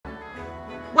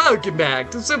Welcome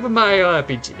back to Super Mario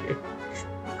RPG.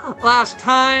 Last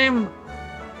time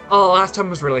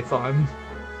was really fun.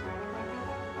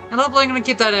 And hopefully I'm gonna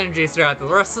keep that energy throughout the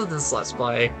rest of this Let's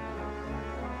Play.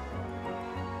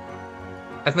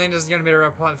 I think this is gonna be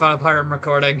the final part I'm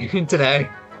recording today.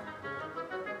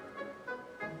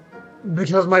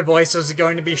 Because my voice is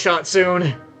going to be shot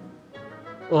soon.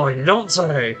 Oh, you don't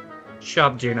say.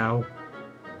 Shut up, Gino.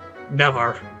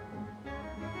 Never.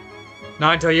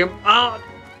 Not until you...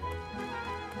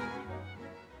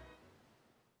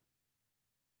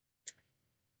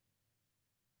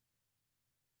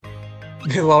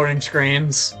 Loading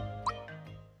screens.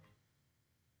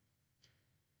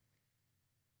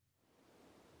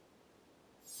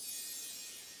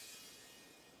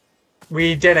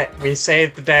 We did it. We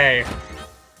saved the day.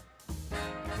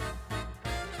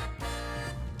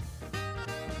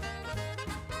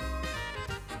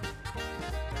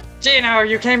 Gino,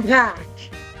 you came back!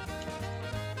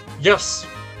 Yes.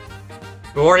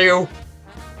 Who are you?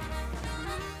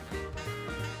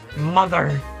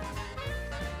 Mother.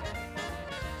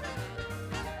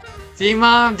 See,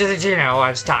 Mom, this is Gino I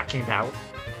was talking about.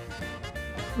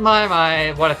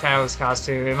 My, what a fabulous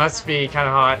costume. It must be kind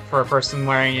of hot for a person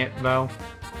wearing it, though.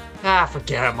 Ah,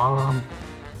 forget it, Mom.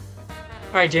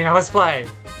 Alright, Gino, let's play.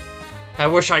 I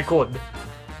wish I could.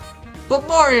 But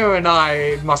Mario and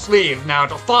I must leave now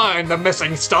to find the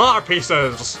missing star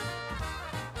pieces.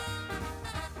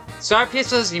 Star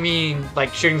pieces? You mean,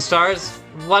 like, shooting stars?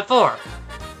 What for?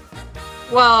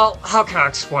 Well, how can I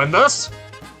explain this?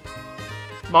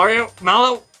 Mario?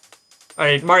 Mallow?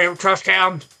 Hey, Mario Trash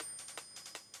Can?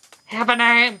 Have a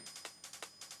name?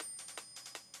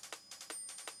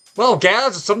 Well,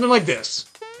 Gaz, it's something like this.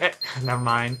 Never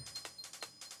mind.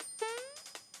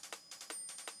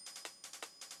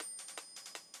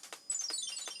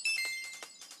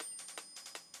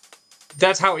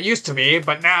 That's how it used to be,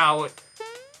 but now...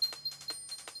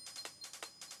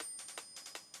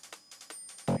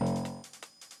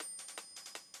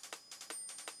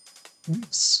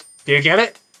 Oops. Do you get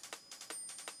it?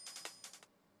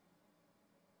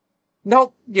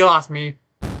 Nope, you lost me.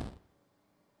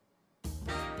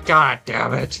 God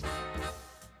damn it.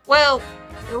 Well,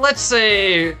 let's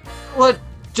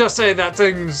just say that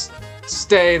things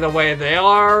stay the way they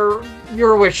are.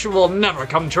 Your wish will never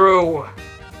come true.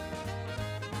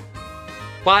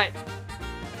 What?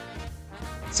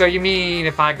 So you mean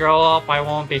if I grow up, I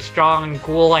won't be strong and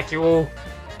cool like you?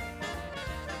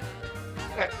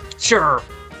 Sure.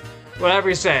 Whatever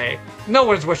you say. No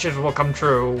one's wishes will come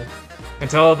true.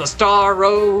 Until the star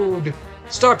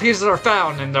pieces are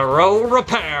found and the road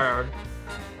repaired.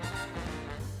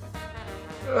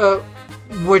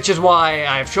 Which is why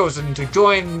I've chosen to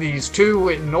join these two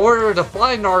in order to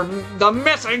find the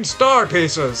missing star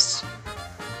pieces.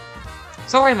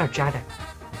 So energetic.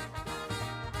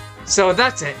 So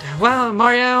that's it. Well,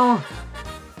 Mario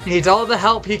needs all the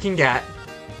help he can get.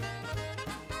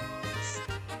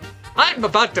 I'm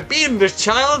about to beam this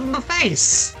child in the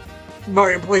face!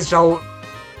 Mario, please don't.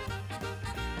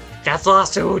 That's a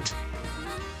lawsuit.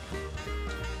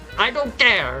 I don't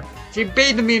care. She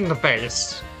beamed me in the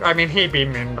face. I mean, he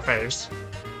beamed me in the face.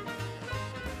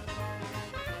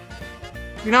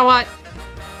 You know what?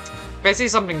 I see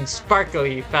something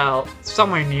sparkly fell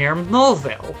somewhere near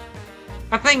Millville.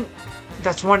 I think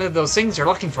that's one of those things you're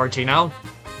looking for, Gino.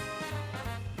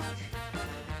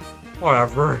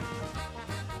 Whatever.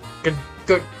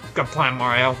 Good plan,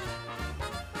 Mario.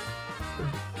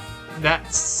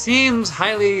 That seems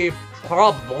highly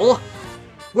probable.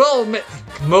 Well,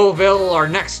 Millville, our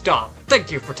next stop.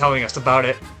 Thank you for telling us about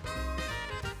it.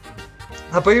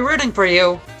 I'll be rooting for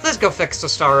you. Let's go fix the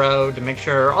Star Road to make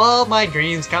sure all my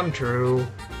dreams come true.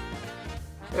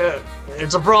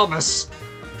 It's a promise.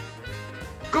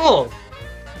 Cool.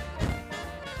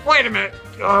 Wait a minute.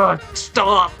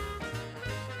 Stop.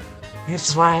 This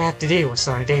is what I have to deal with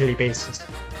on a daily basis.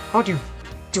 How do you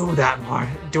do that, Mario?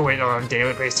 Do it on a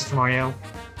daily basis, Mario?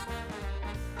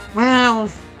 Well,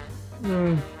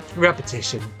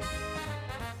 repetition.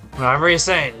 Whatever you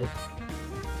say.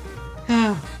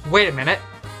 Wait a minute.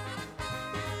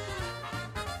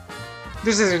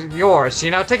 This is yours,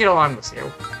 you know, take it along with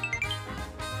you.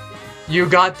 You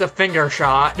got the finger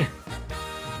shot.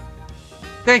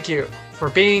 Thank you for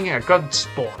being a good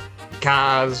sport,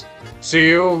 Kaz. See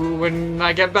you when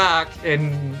I get back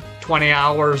in 20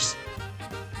 hours.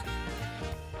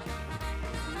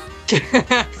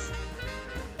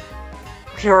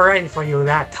 We're ready for you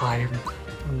that time,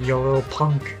 you little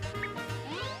punk.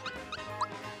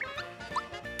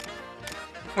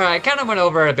 Alright, I kind of went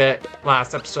over it a bit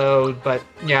last episode, but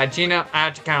yeah, Gino, I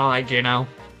actually kind of like Gino.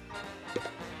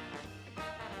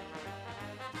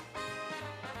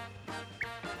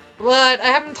 But I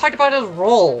haven't talked about his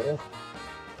role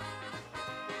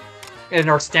in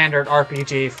our standard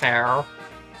RPG fare.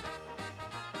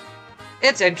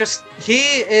 It's interesting.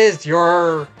 He is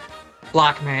your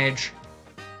black mage.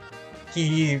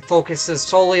 He focuses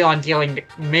solely on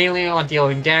mainly on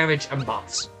dealing damage and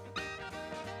buffs.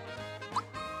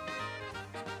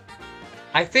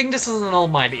 I think this is an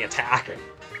almighty attack.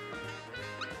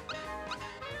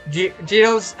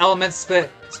 Gino's element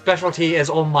specialty is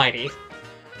almighty.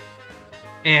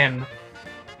 In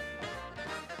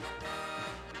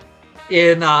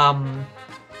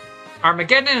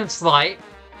Armageddon, it's light,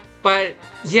 but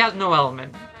he has no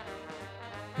element.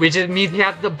 Which means he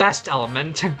has the best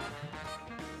element.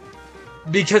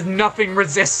 Because nothing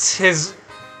resists his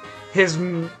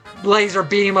laser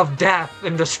beam of death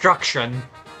and destruction.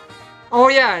 Oh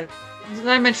yeah, did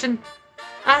I mention?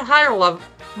 At higher level,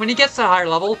 when he gets to a higher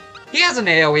level, he has an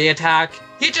AoE attack.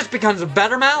 He just becomes a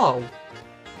better Mallow.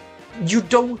 You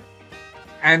don't...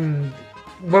 And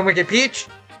when we get Peach...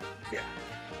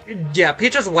 Yeah,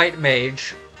 Peach is a white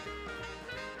mage.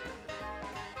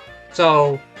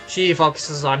 So, she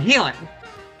focuses on healing.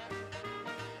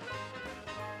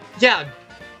 Yeah,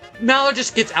 Mallow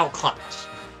just gets outclassed.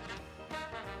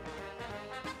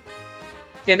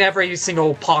 In every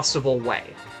single possible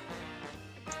way.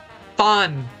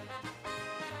 Fun!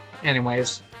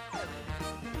 Anyways.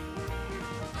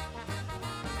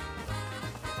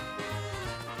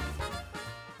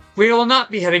 We will not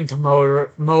be heading to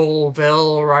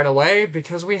Moleville right away,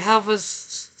 because we have a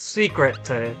secret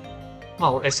to...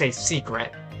 Well, I say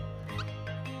secret.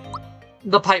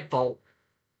 The Pipe Vault.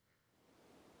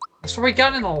 So we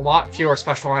got in a lot fewer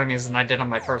special enemies than I did on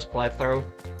my first playthrough.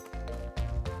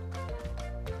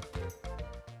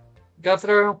 Go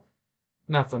through?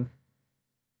 Nothing.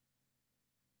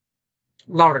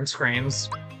 Loading screens.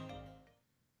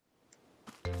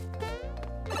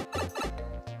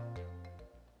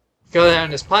 Go down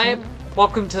this pipe.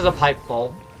 Welcome to the Pipe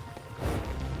Vault.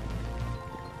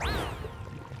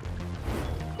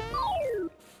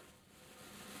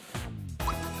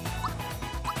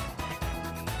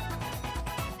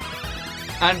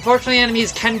 Unfortunately,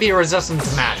 enemies can be resistant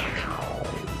to magic.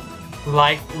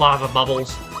 Like lava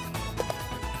bubbles.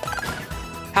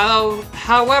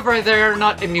 However, they're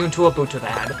not immune to a boot to the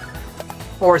head.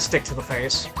 Or a stick to the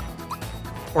face.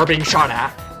 Or being shot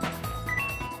at.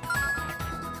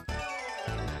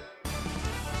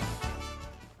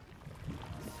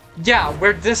 Yeah,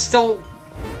 we're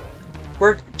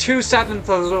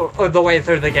 2/7 of the way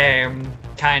through the game,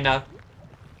 kinda.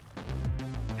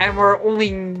 And we're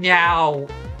only now...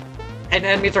 And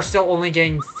enemies are still only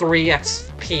getting 3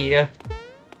 XP.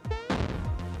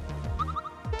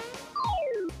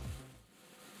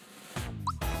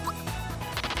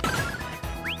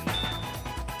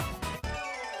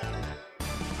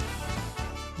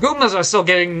 Goombas are still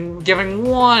giving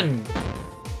 1!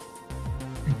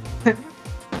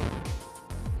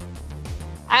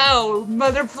 Ow,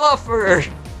 mother fluffer!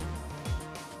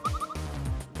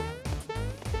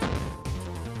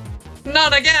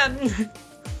 Not again!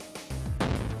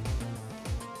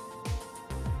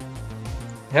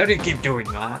 How do you keep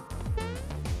doing that?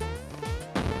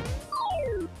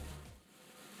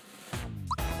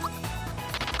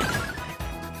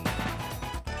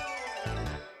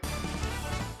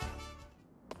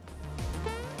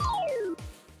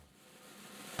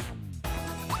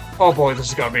 Oh boy, this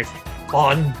is gonna be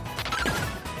fun.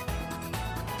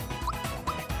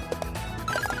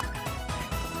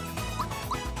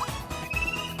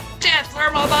 Jet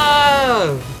from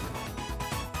above!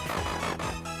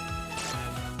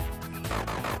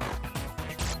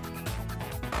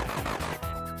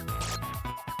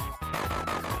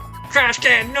 Trash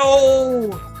can,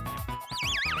 no!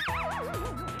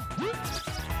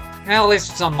 Well, at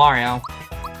least it's on Mario.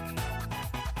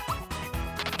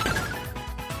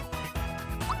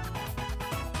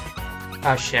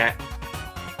 Oh shit.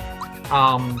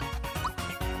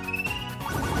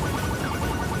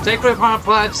 Sacred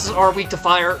plants are weak to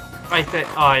fire.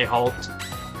 I halt.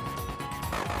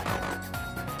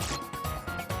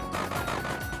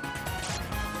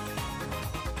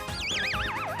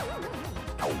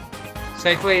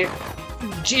 Safely.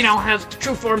 Gino has the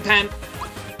true form pen.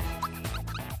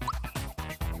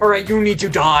 Alright, you need to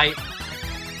die.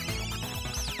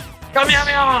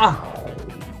 Kamehameha!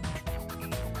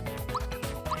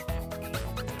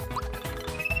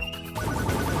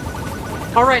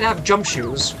 Alright, I have jump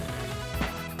shoes.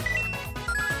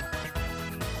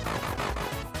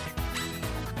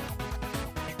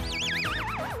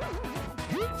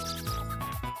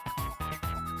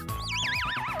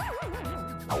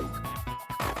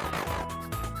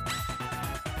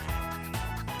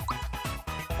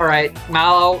 Alright,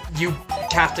 Mallow, you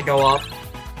have to go up.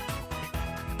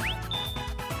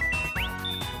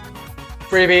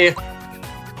 Freebie.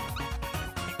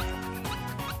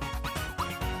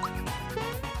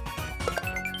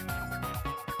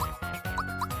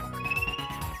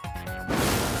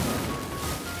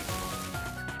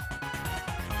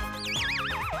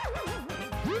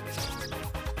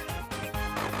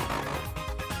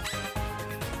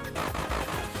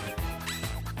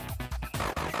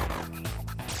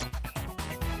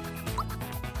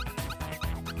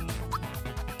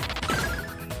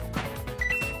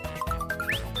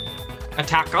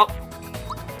 Attack up.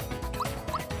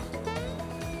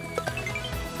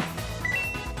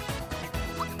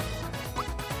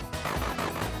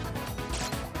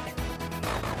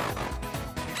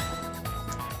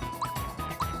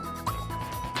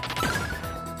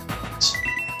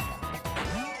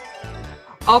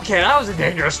 Okay, that was a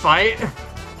dangerous fight.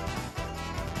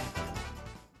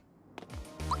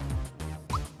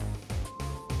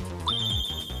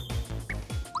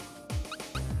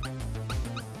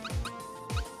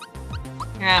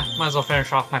 Yeah, might as well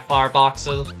finish off my flower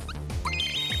boxes.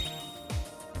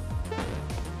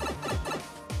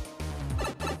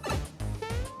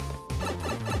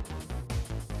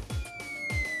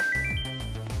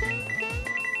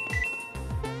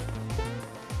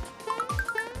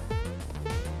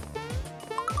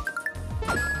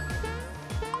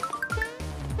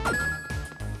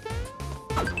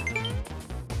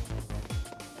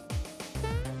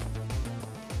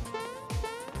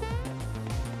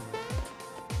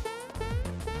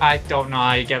 I don't know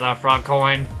how you get that frog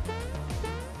coin.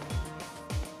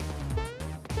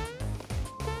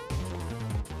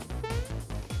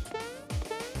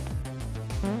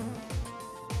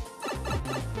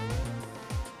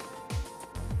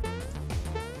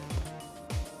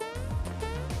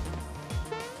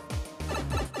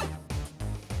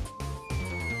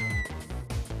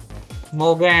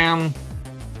 Mulgam.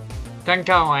 10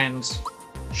 coins.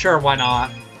 Sure, why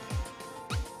not?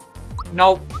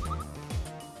 Nope.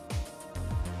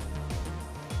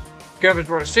 Goobans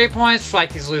worth 3 points,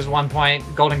 Flakies lose 1 point,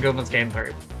 Golden Goobans gain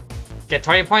 3. Get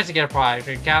 20 points to get a prize.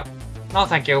 Recap. No,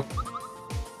 thank you.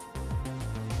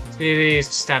 Speedy,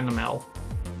 stand in the middle.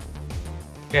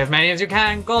 Get as many as you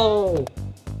can, go!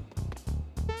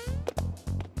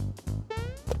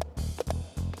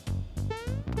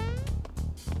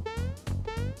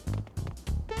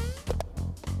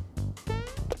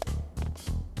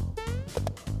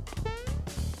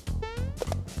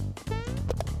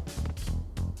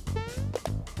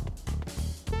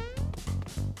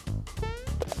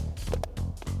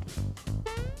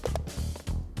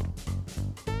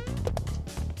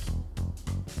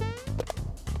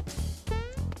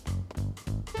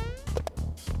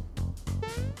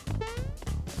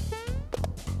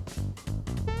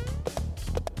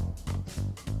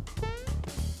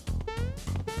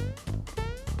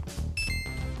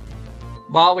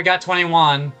 Well, we got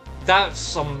 21. That's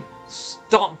some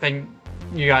stomping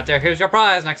you got there. Here's your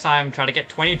prize. Next time, try to get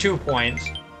 22 points.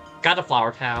 Got a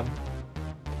flower tab.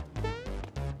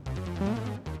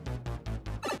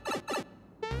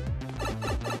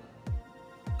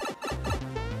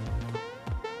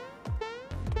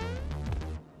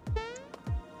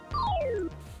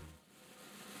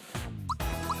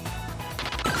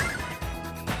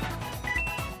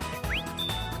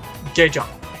 J-jump.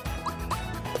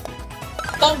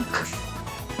 Bonk!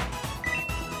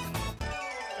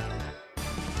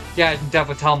 Yeah, I can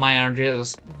definitely tell my energy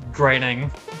is draining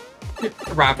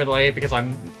rapidly because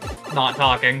I'm not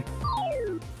talking.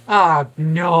 Ah,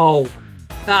 no!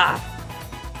 Ah!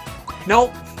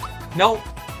 Nope! Nope!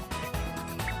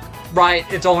 Right,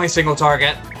 it's only single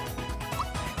target.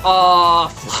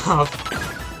 Fluff.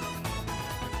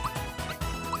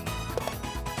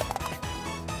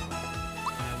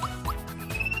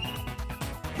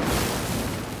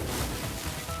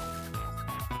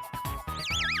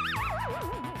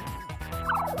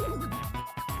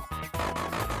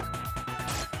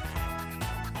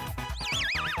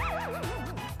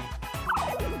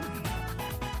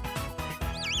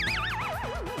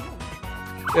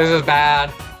 This is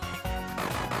bad.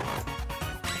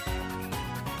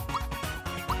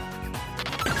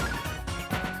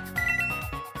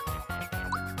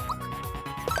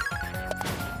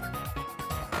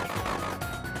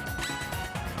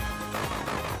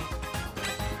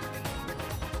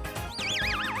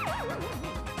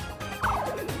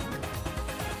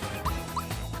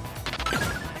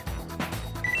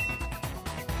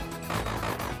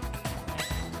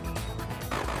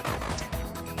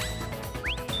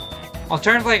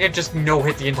 Alternatively, I could just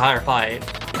no-hit the entire fight.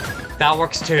 That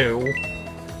works too.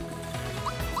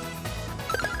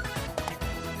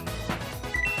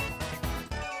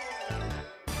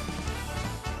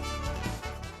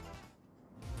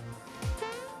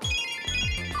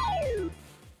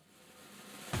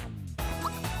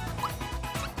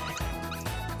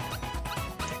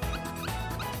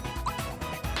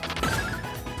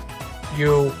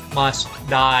 You must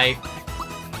die.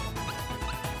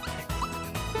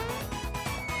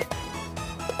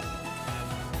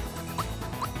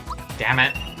 Damn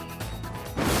it.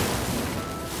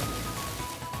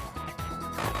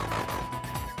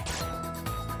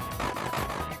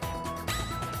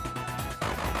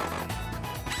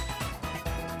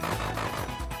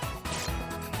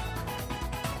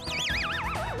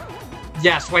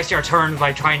 Yes, waste your turn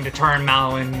by trying to turn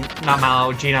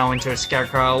Gino into a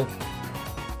scarecrow.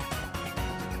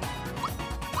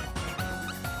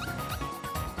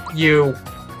 You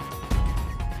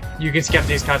can skip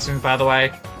these cutscenes, by the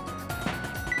way.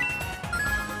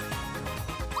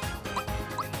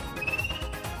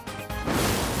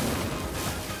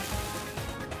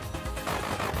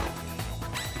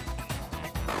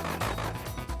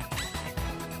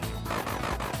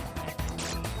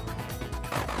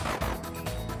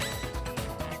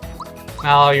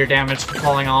 Oh, your damage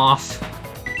falling off.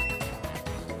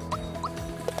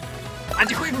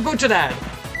 Anti-Queen Butcher Dad!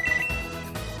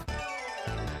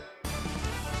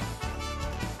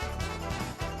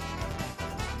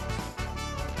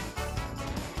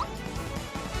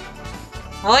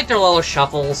 I like their little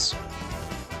shuffles.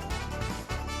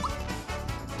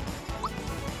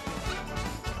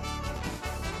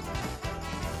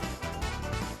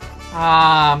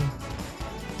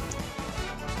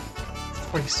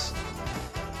 Please.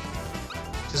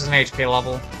 This is an HP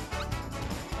level.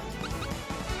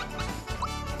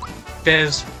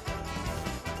 Fizz.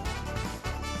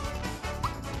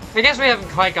 I guess we haven't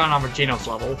quite gotten over Gino's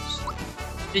levels.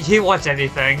 He wants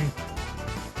anything.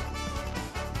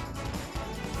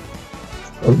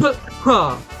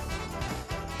 Huh.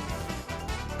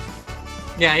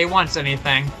 Yeah, he wants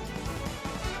anything.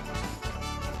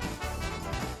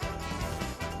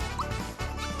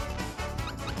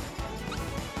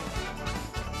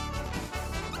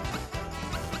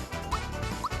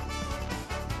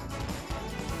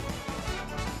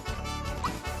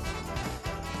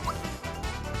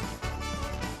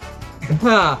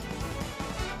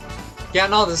 Yeah,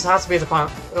 no, this has to be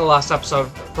the last episode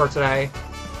for today.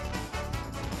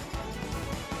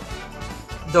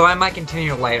 Though I might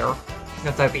continue later,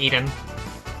 since I've eaten.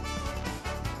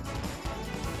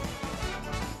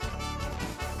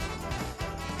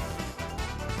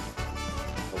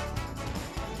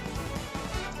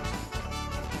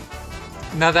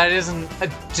 No, that isn't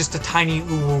just a tiny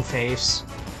uwu face.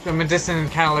 From a distance,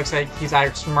 it kind of looks like he's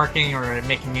either smirking or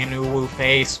making an uwu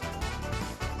face.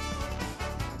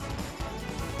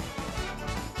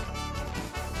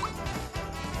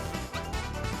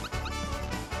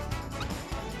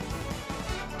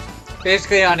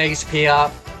 Basically, on HP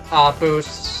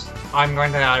boosts, I'm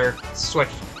going to either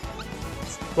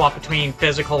swap between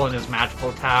physical and his magical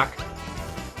attack.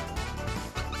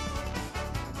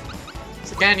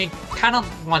 So again, he kind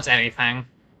of wants anything.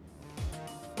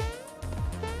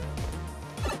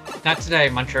 Not today,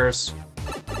 Munchers.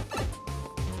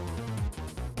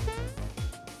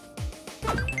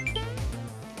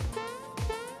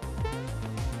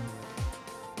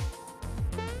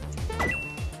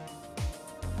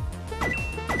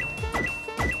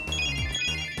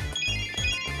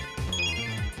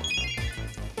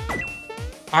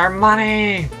 Our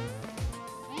money!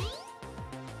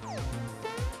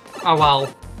 Oh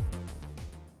well.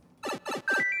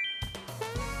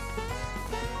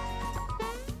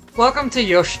 Welcome to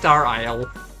Yoshtar Isle.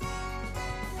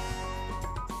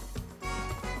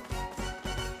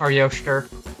 Or Yoshtar.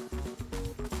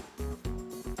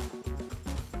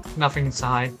 Nothing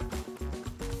inside.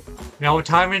 You know what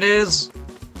time it is?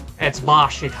 It's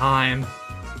Bashi time.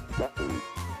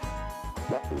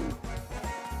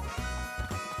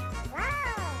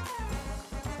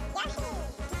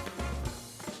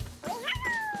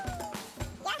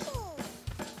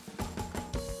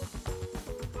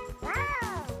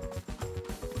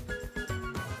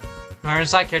 Alright,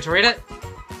 inside, care to read it?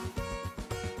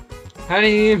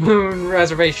 Honeymoon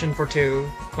reservation for 2.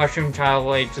 Mushroom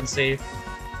Travel Agency.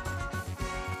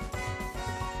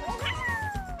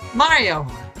 Mario!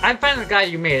 I found the guy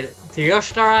you made it. To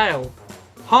Yoshtar Isle.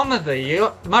 Home of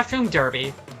the Mushroom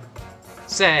Derby.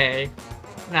 Say,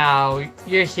 now,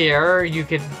 you're here, we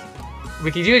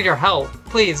could use your help.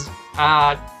 Please,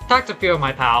 talk to a few of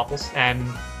my pals, and...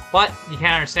 What? You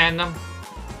can't understand them?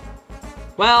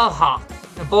 Well, hop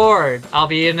aboard. I'll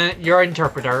be your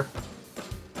interpreter.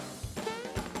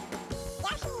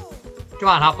 Come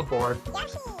on, hop aboard.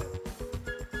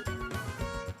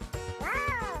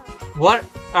 What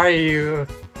are you?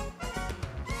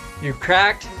 You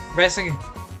cracked? Racing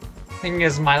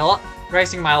is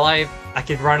racing my life. I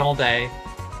could run all day.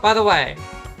 By the way,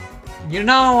 you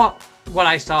know what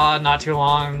I saw not too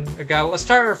long ago. A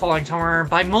star falling somewhere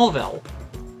by Mulville.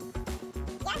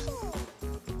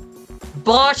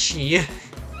 Boshi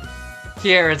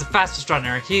here is the fastest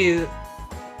runner.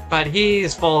 But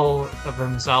he's full of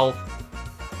himself.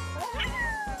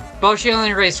 Boshi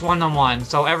only raced 1-on-1,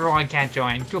 so everyone can't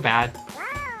join. Too bad.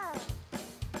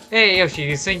 Hey Yoshi, do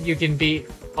you think you can beat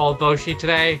old Boshi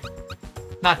today?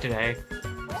 Not today.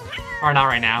 Or not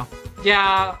right now.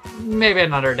 Yeah, maybe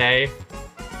another day.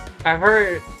 I've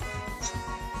heard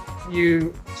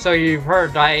you, so you've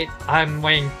heard, right? I'm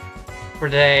waiting for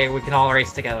the day we can all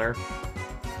race together.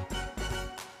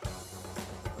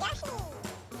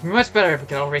 It'd be much better if we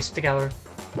could all race together.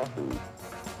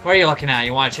 What are you looking at?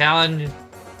 You want a challenge? You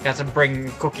have to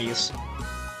bring cookies.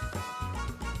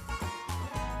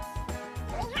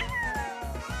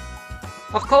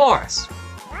 Of course!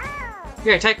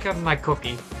 Here, take my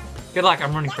cookie. Good luck,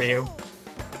 I'm running for you.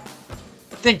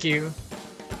 Thank you.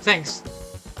 Thanks.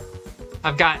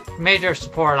 I've got major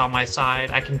support on my side.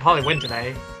 I can probably win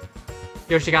today.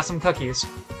 Yoshi got some cookies.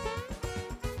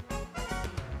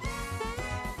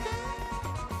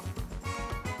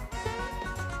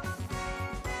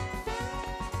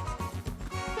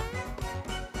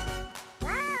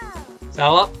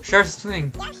 Saddle up? Sure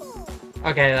thing.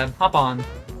 Okay then, hop on.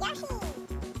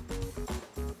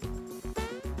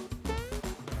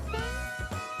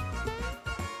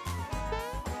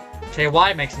 Okay,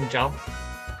 Y makes him jump.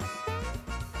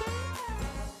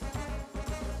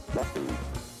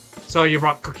 So you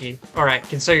brought cookie. Alright,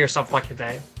 consider yourself lucky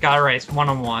today. Got a race,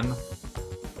 1-on-1.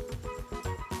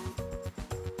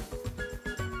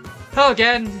 Hello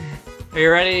again! Are you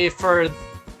ready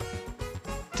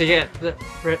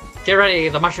get ready,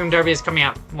 the Mushroom Derby is coming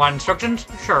up. Want instructions?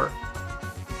 Sure.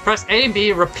 Press A and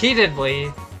B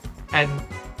repeatedly and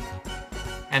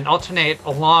alternate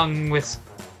along with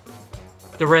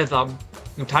the rhythm.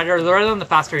 The tighter the rhythm, the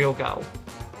faster you'll go.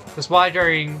 That's why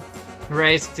during the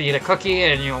race to eat a cookie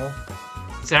and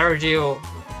its energy will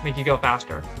make you go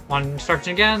faster. Want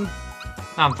instruction again?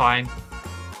 I'm fine.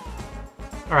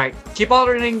 Alright, keep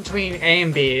alternating between A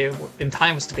and B in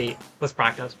times to beat. Let's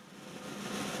practice.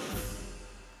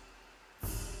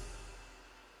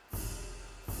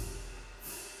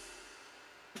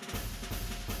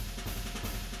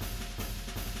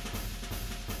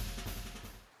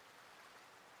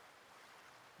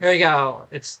 Here we go.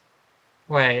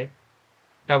 Wait.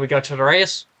 Now we go to the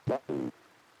race?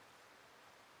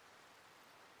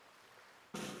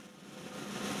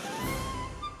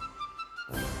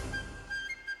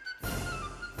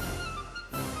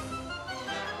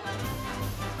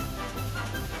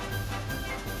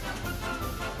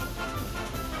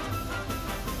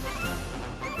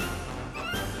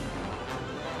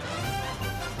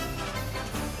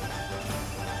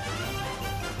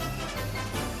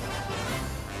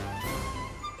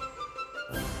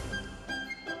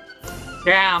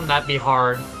 Damn, that'd be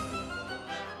hard.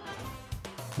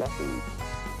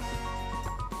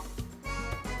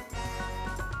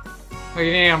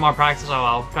 We need more practice. Oh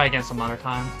well, try again some other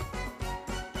time.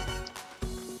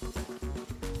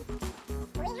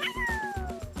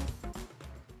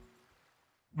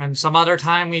 And some other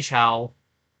time we shall.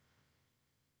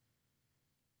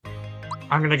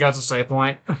 I'm gonna go to save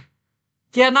point.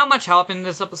 Yeah, not much help in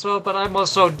this episode, but I'm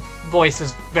also voice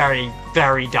is very,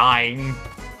 very dying.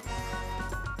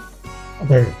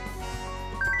 Okay.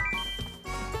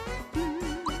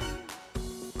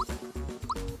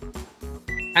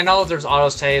 I know there's auto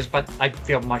saves, but I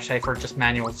feel much safer just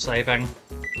manual saving.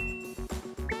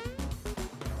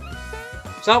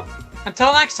 So,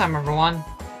 until next time, everyone.